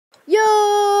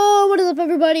Yo, what is up,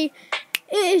 everybody?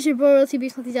 It is your boy Royale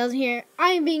TB 20,000 here. I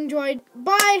am being joined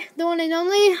by the one and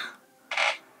only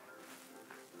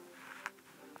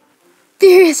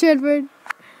Furious Redbird.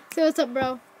 So what's up,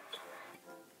 bro?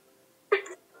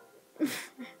 What's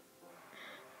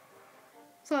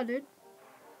up, dude?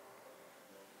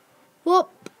 Well,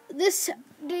 today's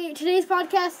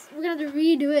podcast, we're gonna have to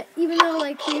redo it, even though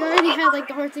we already had the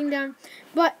hard thing down.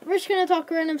 But we're just gonna talk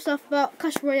random stuff about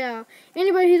Clash Royale.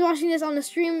 Anybody who's watching this on the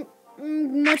stream,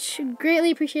 much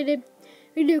greatly appreciated.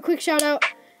 We do a quick shout out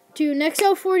to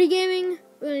Nexo40 Gaming.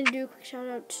 We're gonna do a quick shout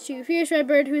out to Fierce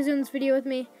Redbird, who's in this video with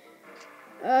me.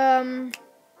 And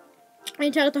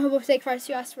shout out to Hobo Steak Fries,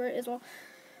 who asked for it as well.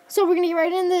 So we're gonna get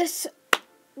right in this.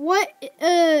 Would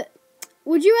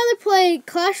you rather play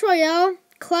Clash Royale,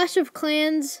 Clash of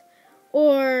Clans,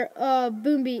 or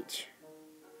Boom Beach?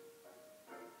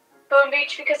 Boom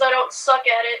Beach, because I don't suck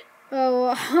at it.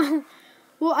 Oh,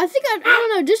 well, I think I don't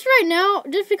know. Just right now,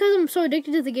 just because I'm so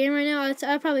addicted to the game right now,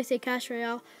 I'd probably say Clash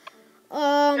Royale.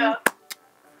 Yeah.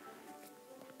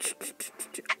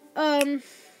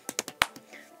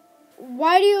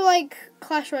 Why do you like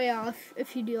Clash Royale?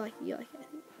 If you do like it?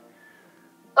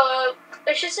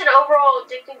 It's just an overall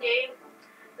addicting game.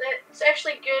 It's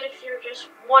actually good if you're just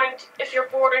if you're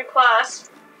bored in class.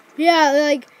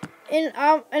 Yeah, in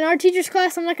our teacher's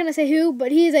class, I'm not gonna say who,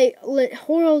 but he is a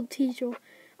horrible teacher.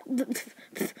 I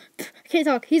can't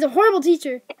talk. He's a horrible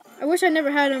teacher. I wish I never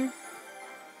had him.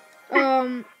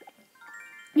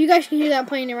 You guys can hear that I'm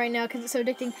playing it right now because it's so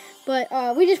addicting. But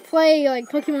we just play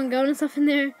Pokemon Go and stuff in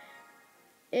there,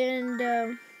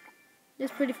 and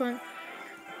it's pretty fun.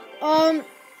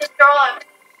 Just draw up.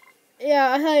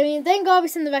 Yeah, I mean, thank God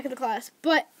he's in the back of the class.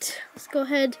 But let's go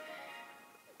ahead.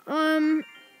 Let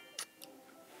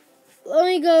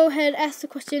me go ahead and ask the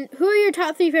question. Who are your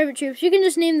top 3 favorite troops? You can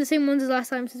just name the same ones as last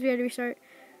time since we had to restart.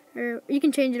 Or you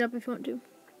can change it up if you want to.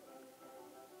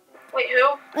 Wait,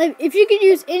 who? If you could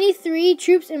use any 3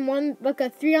 troops in one,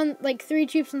 three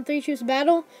troops and 3 troops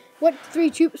battle, what 3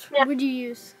 troops would you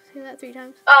use? Say that 3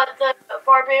 times. The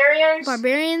Barbarians.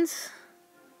 Barbarians.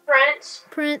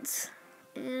 Prince.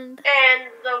 And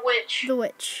the Witch. The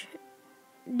Witch.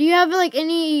 Do you have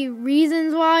any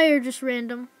reasons why, or just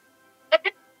random?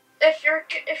 If you're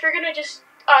gonna just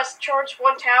charge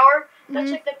one tower,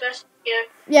 that's the best gift.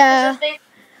 Yeah. If they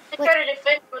try to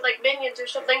defend with minions or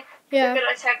something, they're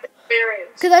gonna attack the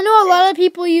Barbarians. Because I know a lot of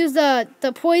people use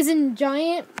the poison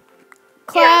giant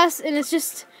class, and it's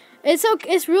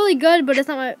really good, but that's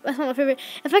not my favorite.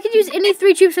 If I could use any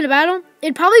 3 troops in a battle,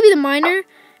 it'd probably be the Miner.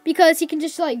 Because he can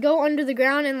just go under the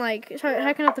ground and start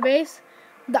hacking up the base.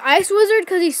 The Ice Wizard,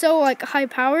 because he's so high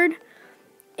powered.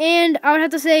 And I would have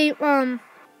to say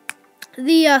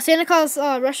the Santa Claus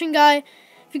Russian guy.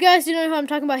 If you guys do know who I'm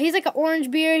talking about, he's an orange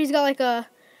beard. He's got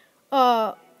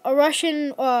a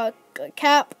Russian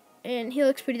cap, and he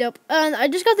looks pretty dope. And I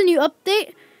just got the new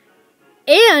update.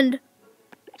 And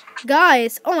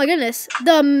guys, oh my goodness,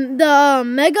 the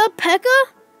Mega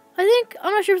P.E.K.K.A. I think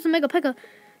I'm not sure if it's the Mega P.E.K.K.A.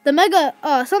 The Mega,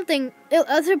 something,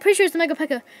 I'm pretty sure it's the Mega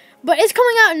P.E.K.K.A. But it's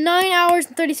coming out in 9 hours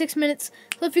and 36 minutes.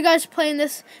 So if you guys are playing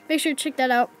this, make sure to check that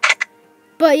out.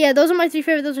 But yeah, those are my 3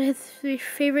 favorite. Those are his 3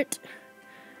 favorite.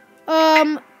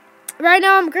 Right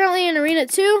now I'm currently in Arena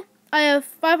 2. I have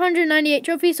 598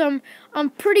 trophies, so I'm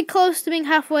pretty close to being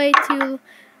halfway to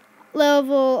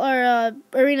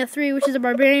Arena 3, which is a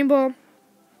Barbarian Bowl.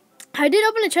 I did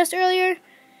open a chest earlier,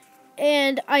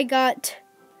 and I got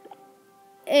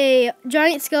a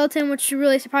giant skeleton, which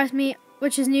really surprised me,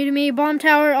 which is new to me. Bomb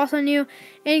tower, also new,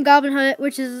 and goblin hut,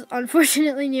 which is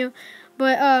unfortunately new.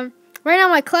 But right now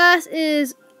my class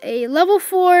is a level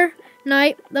 4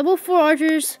 knight, level 4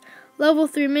 archers, level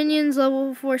 3 minions,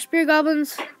 level 4 spear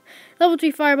goblins, level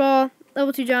 3 fireball,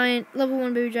 level 2 giant, level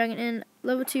 1 baby dragon, and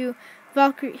level 2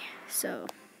 Valkyrie. So,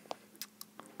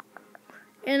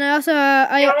 and I also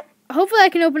hopefully I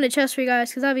can open a chest for you guys,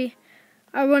 because I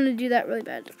want to do that really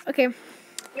bad. Okay.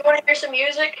 You want to hear some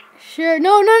music? Sure.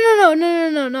 No.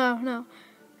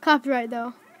 Copyright,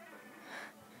 though.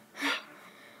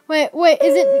 Wait,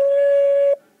 is it...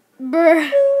 Brr.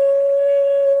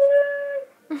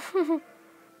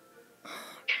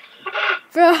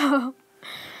 Bro.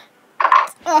 I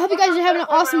hope you guys are having an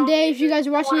awesome day. If you guys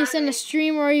are watching this in a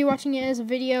stream, or are you watching it as a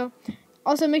video.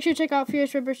 Also, make sure to check out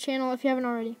Fierce Redbird's channel if you haven't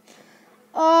already.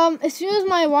 As soon as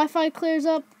my Wi-Fi clears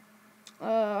up,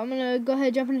 I'm going to go ahead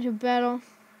and jump into battle.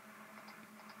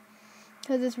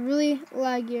 Because it's really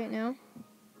laggy right now.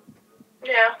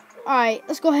 Yeah. Alright,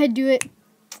 let's go ahead and do it.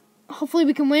 Hopefully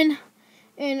we can win.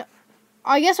 And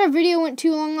I guess our video went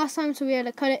too long last time, so we had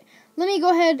to cut it. Let me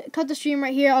go ahead and cut the stream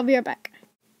right here. I'll be right back.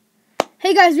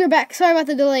 Hey guys, we're back. Sorry about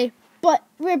the delay, but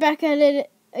we're back at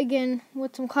it again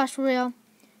with some Clash Royale,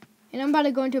 and I'm about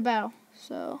to go into a battle,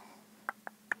 so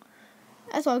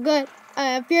that's all good.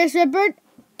 Fierce Redbird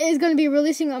is going to be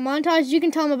releasing a montage. You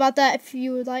can tell them about that if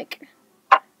you would like.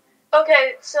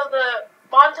 Okay, so the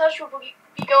montage will be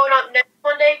going up next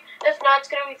Monday. If not, it's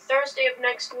going to be Thursday of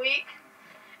next week.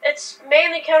 It's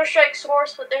mainly Counter-Strike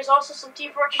Source, but there's also some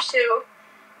Team Fortress 2,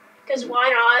 because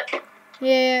why not?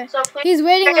 Yeah, so please he's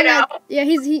waiting check on it that. out.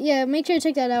 Yeah, make sure to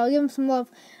check that out. Give him some love.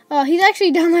 He's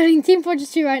actually downloading Team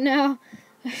Fortress 2 right now,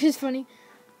 which is funny.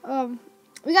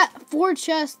 We got 4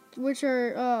 chests, which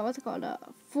are what's it called?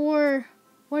 4.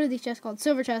 What are these chests called?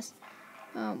 Silver chests.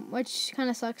 Which kind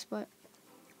of sucks, but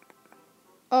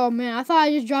oh man, I thought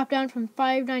I just dropped down from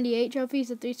 598 trophies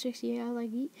to 368. I was like,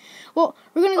 eat. Well,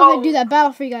 we're gonna go ahead and do that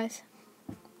battle for you guys.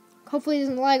 Hopefully, it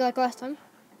doesn't lag like last time.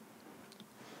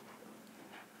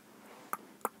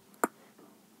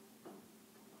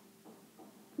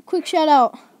 Quick shout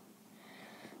out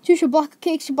to Shabaka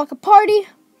Cake, Shabaka Party,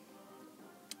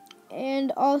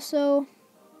 and also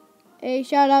a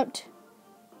shout out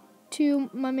to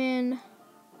my man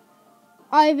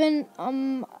Ivan.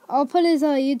 I'll put his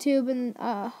YouTube in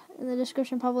the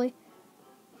description probably.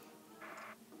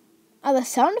 Are the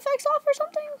sound effects off or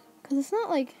something? Cause it's not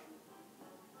like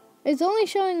it's only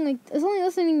showing like it's only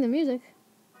listening to music.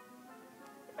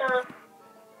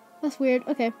 That's weird.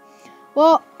 Okay.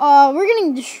 Well, we're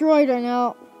getting destroyed right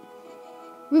now.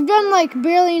 We've done, like,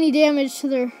 barely any damage to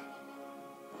their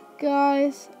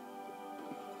guys.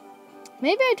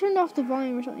 Maybe I turned off the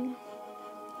volume or something.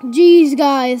 Jeez,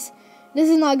 guys. This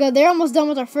is not good. They're almost done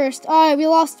with our first. Alright, we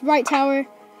lost right tower.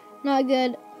 Not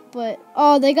good. But,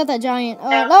 oh, they got that giant.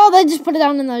 No, they just put it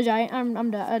down in the giant.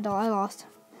 I'm done. I lost.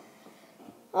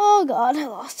 Oh, God, I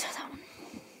lost that one.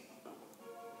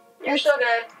 You're so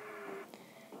good.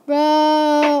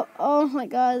 Bro, oh my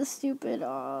god, that's stupid.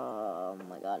 Oh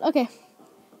my god. Okay.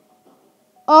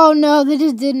 Oh no, they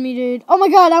just did me, dude. Oh my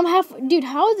god, dude,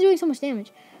 how is it doing so much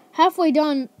damage? Halfway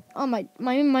done on my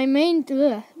main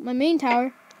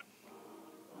tower.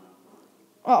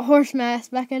 Oh, horse mass,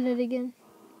 back at it again.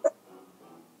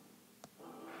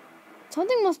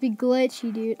 Something must be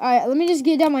glitchy, dude. Alright, let me just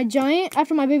get down my giant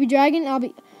after my baby dragon.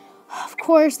 Of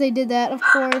course they did that, of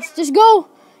course. Just go!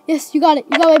 Yes, you got it.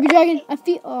 You got baby dragon.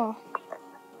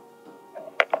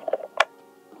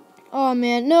 Oh,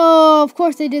 man. No, of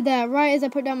course they did that right as I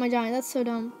put down my giant. That's so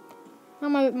dumb. Now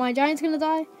my giant's going to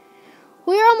die.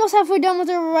 We're almost halfway done with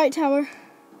our right tower.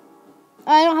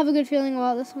 I don't have a good feeling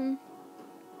about this one.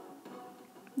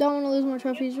 Don't want to lose more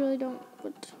trophies. Really don't.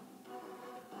 But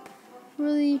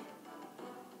really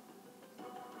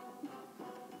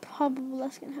probably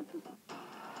that's going to happen.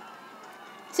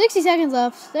 60 seconds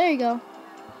left. There you go.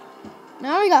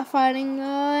 Now we got fighting,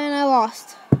 and I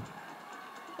lost. I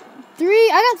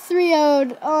got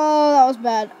 3-0'd. Oh, that was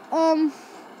bad.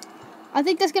 I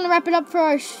think that's gonna wrap it up for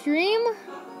our stream.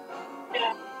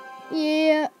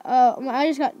 Yeah. I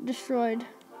just got destroyed.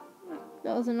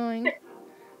 That was annoying.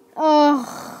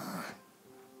 Oh.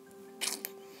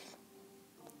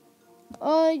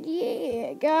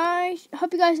 Yeah, guys.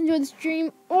 Hope you guys enjoyed the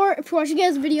stream, or if you're watching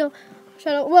this video,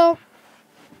 shout out. Well,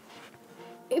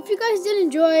 if you guys did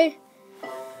enjoy,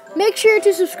 make sure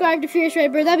to subscribe to Fierce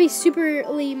Redbird. That'd be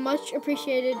superly much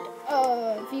appreciated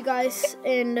of you guys.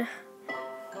 And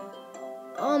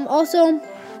also,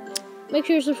 make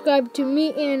sure to subscribe to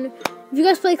me. And if you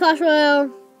guys play Clash Royale,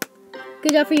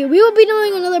 good job for you. We will be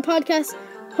doing another podcast,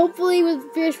 hopefully with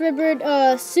Fierce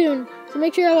Redbird, soon. So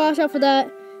make sure to watch out for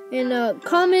that. And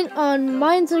comment on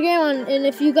my Instagram. And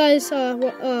if you guys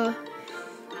are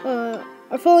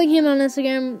following him on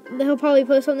Instagram, he'll probably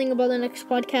post something about the next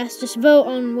podcast. Just vote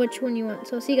on which one you want.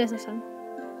 So see you guys next time.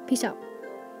 Peace out.